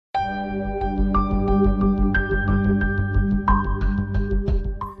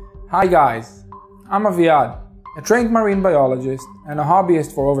Hi guys, I'm Aviad, a trained marine biologist and a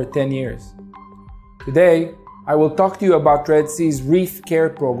hobbyist for over 10 years. Today, I will talk to you about Red Sea's Reef Care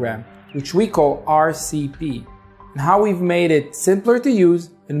Program, which we call RCP, and how we've made it simpler to use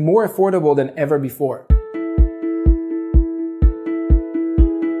and more affordable than ever before.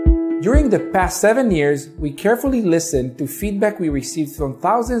 During the past 7 years, we carefully listened to feedback we received from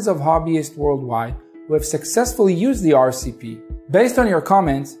thousands of hobbyists worldwide who have successfully used the RCP. Based on your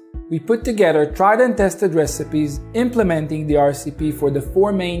comments, we put together tried and tested recipes implementing the RCP for the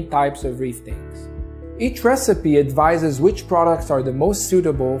 4 main types of reef tanks. Each recipe advises which products are the most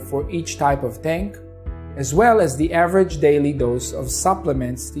suitable for each type of tank, as well as the average daily dose of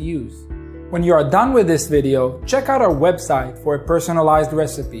supplements to use. When you are done with this video, check out our website for a personalized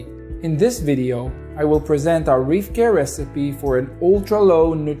recipe. In this video, I will present our Reef Care recipe for an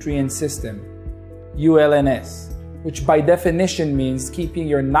ultra-low nutrient system, ULNS, which by definition means keeping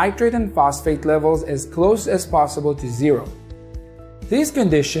your nitrate and phosphate levels as close as possible to zero. These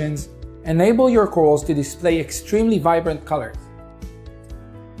conditions enable your corals to display extremely vibrant colors.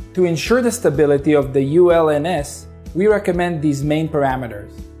 To ensure the stability of the ULNS, we recommend these main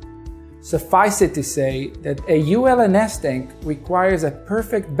parameters. Suffice it to say that a ULNS tank requires a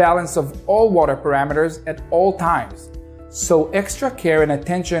perfect balance of all water parameters at all times, so extra care and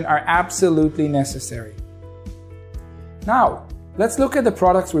attention are absolutely necessary. Now, let's look at the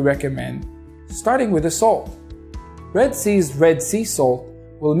products we recommend, starting with the salt. Red Sea's Red Sea salt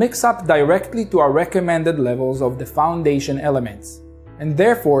will mix up directly to our recommended levels of the foundation elements, and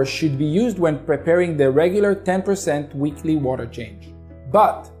therefore should be used when preparing the regular 10% weekly water change.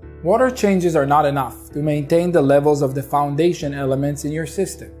 But water changes are not enough to maintain the levels of the foundation elements in your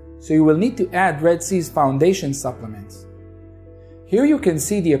system, so you will need to add Red Sea's foundation supplements. Here you can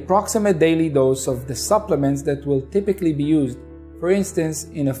see the approximate daily dose of the supplements that will typically be used, for instance,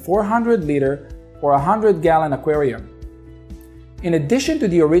 in a 400 liter or 100 gallon aquarium. In addition to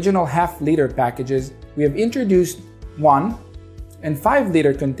the original half-liter packages, we have introduced 1 and 5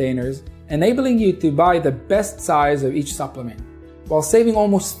 liter containers, enabling you to buy the best size of each supplement, while saving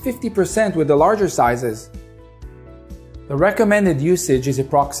almost 50% with the larger sizes. The recommended usage is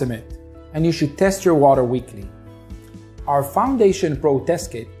approximate, and you should test your water weekly. Our Foundation Pro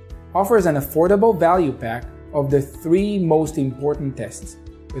Test Kit offers an affordable value pack of the 3 most important tests,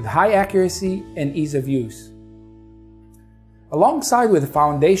 with high accuracy and ease of use. Alongside with the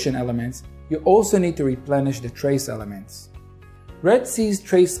foundation elements, you also need to replenish the trace elements. Red Sea's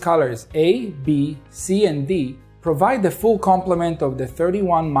trace colors A, B, C, and D provide the full complement of the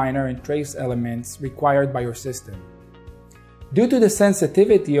 31 minor and trace elements required by your system. Due to the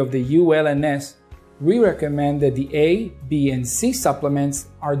sensitivity of the ULNS, we recommend that the A, B, and C supplements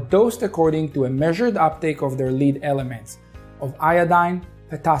are dosed according to a measured uptake of their lead elements of iodine,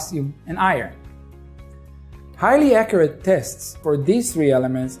 potassium, and iron. Highly accurate tests for these 3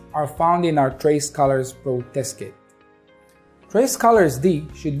 elements are found in our Trace Colors Pro Test Kit. Trace Colors D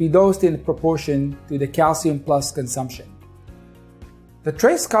should be dosed in proportion to the calcium plus consumption. The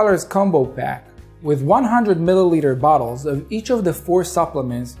Trace Colors Combo Pack with 100 milliliter bottles of each of the 4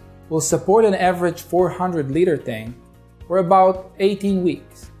 supplements will support an average 400 liter tank for about 18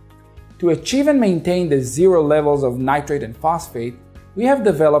 weeks. To achieve and maintain the 0 levels of nitrate and phosphate, we have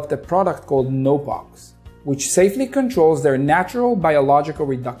developed a product called NOPOX, which safely controls their natural biological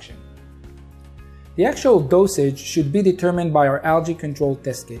reduction. The actual dosage should be determined by our algae control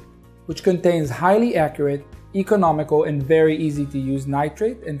test kit, which contains highly accurate, economical, and very easy to use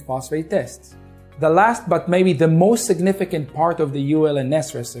nitrate and phosphate tests. The last but maybe the most significant part of the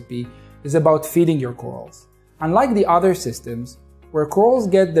ULNS recipe is about feeding your corals. Unlike the other systems, where corals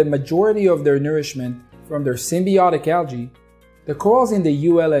get the majority of their nourishment from their symbiotic algae, the corals in the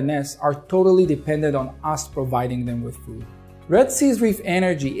ULNS are totally dependent on us providing them with food. Red Sea's Reef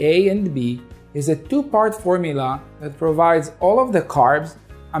Energy A and B is a 2-part formula that provides all of the carbs,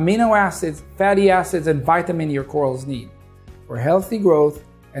 amino acids, fatty acids, and vitamin your corals need for healthy growth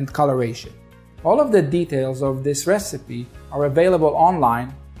and coloration. All of the details of this recipe are available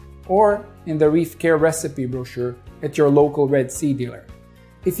online or in the Reef Care recipe brochure at your local Red Sea dealer.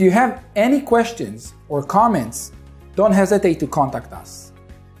 If you have any questions or comments, don't hesitate to contact us.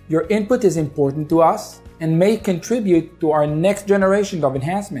 Your input is important to us and may contribute to our next generation of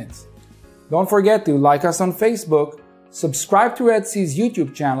enhancements. Don't forget to like us on Facebook, subscribe to Red Sea's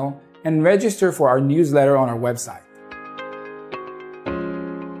YouTube channel, and register for our newsletter on our website.